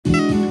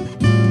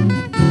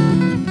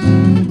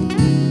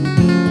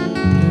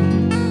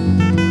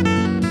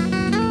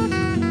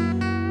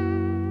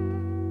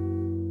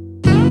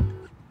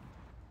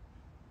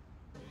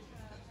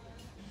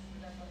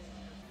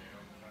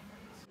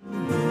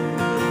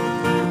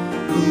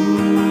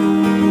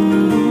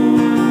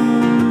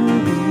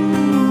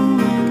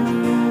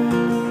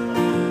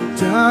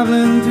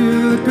Traveling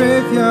through the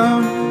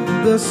graveyard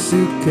with a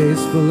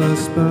suitcase full of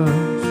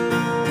spars.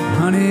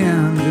 Honey,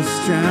 I'm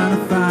just trying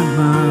to find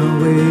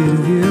my way to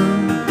you.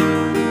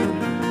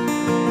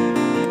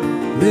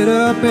 Lit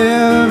up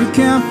every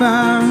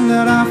campfire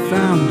that I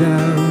found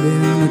out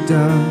in the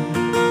dark.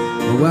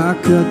 Oh, I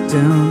cut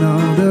down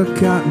all the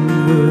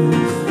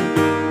cottonwoods.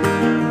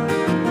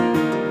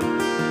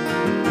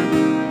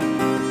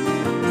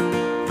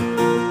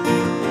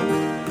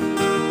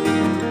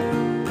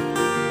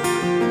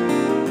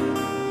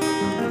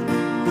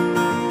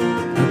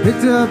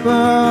 Picked up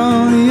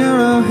all the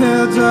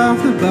arrowheads off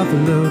the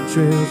buffalo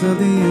trails of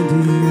the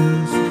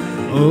Indians.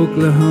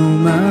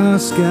 Oklahoma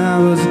sky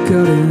was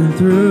cutting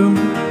through.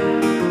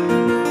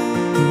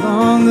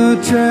 Along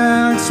the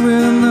tracks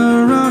when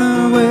the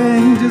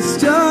runaway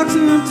just talks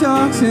and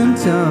talks and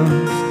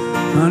talks.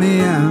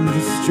 Honey, I'm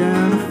just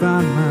trying to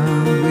find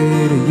my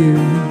way to you.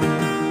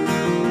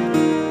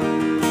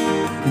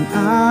 And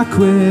I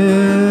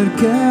quit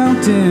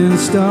counting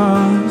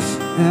stars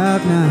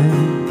at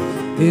night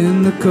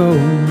in the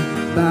cold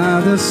by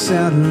the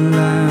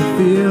satellite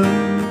field.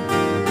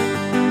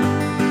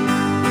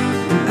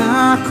 And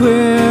I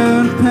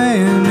quit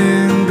paying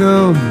in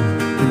gold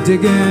and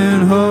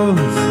digging holes.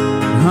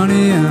 And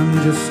honey,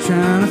 I'm just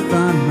trying to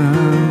find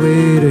my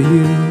way to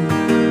you.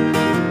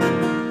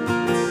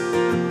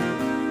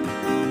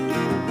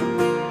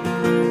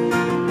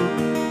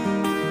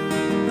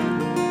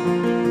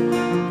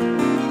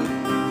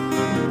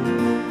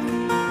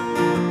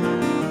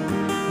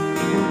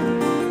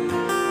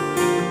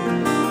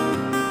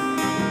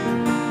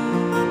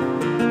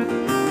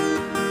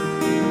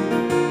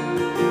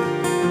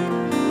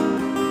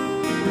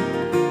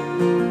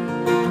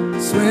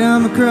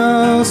 Swam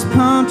across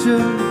Poncha,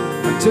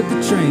 I took the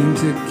train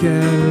to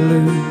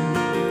Calais.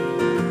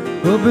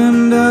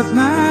 Opened up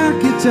my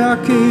guitar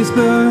case,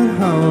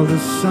 but all the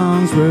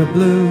songs were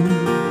blue.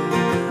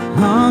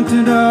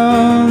 Haunted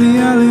all the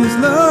alleys,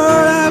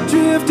 Lord, I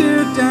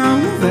drifted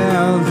down the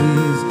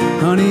valleys.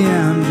 Honey,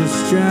 I'm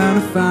just trying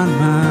to find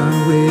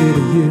my way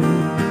to you.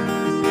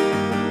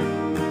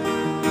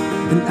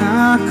 And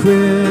I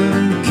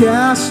quit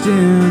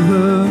casting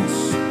hooks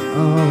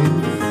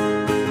off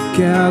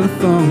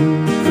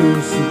California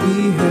coast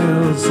we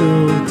held so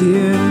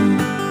dear.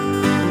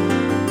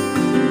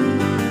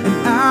 And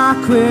I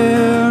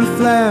quit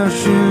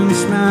flashing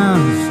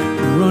smiles,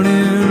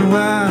 running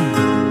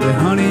wild. But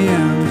honey,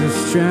 I'm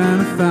just trying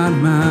to find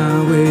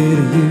my way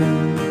to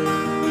you.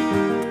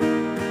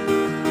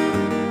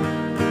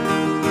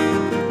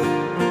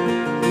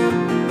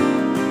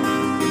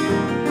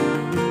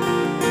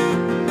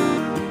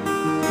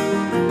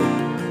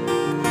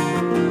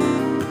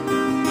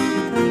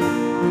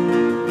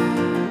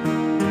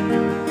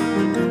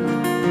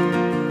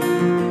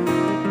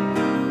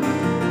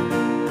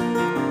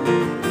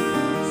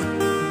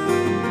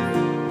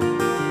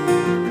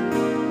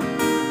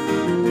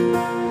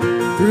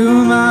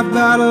 Threw my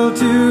bottle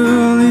to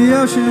the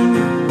ocean,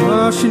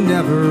 oh, she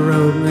never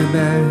wrote me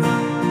back.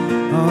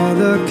 All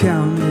the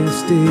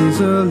countless days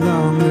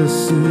along the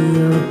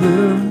sea of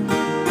blue.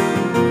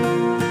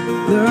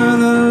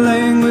 Learned the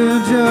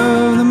language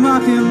of the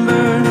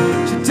mockingbird.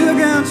 She took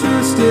and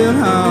twisted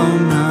all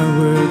my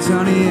words.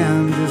 Honey,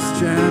 I'm just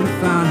trying to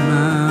find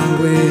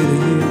my way to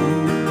you.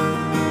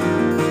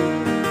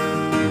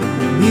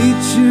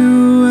 Meet you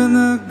in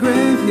the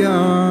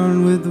graveyard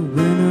with the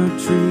winter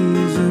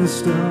trees and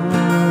stars.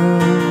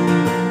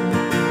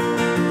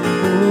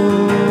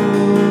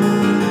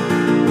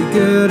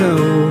 Could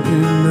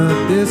open up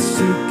this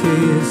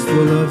suitcase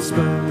full of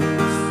sparks.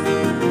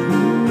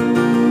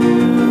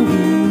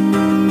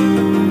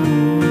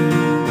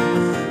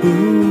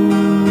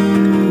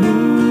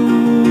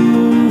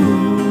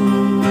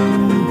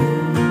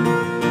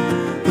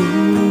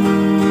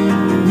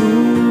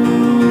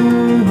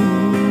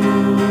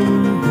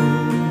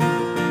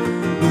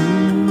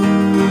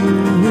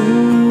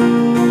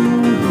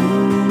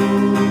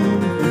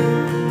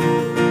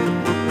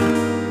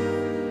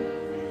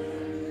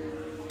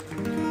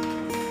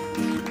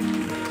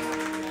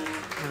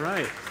 All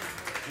right.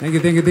 Thank you,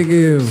 thank you, thank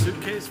you.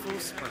 Suitcase full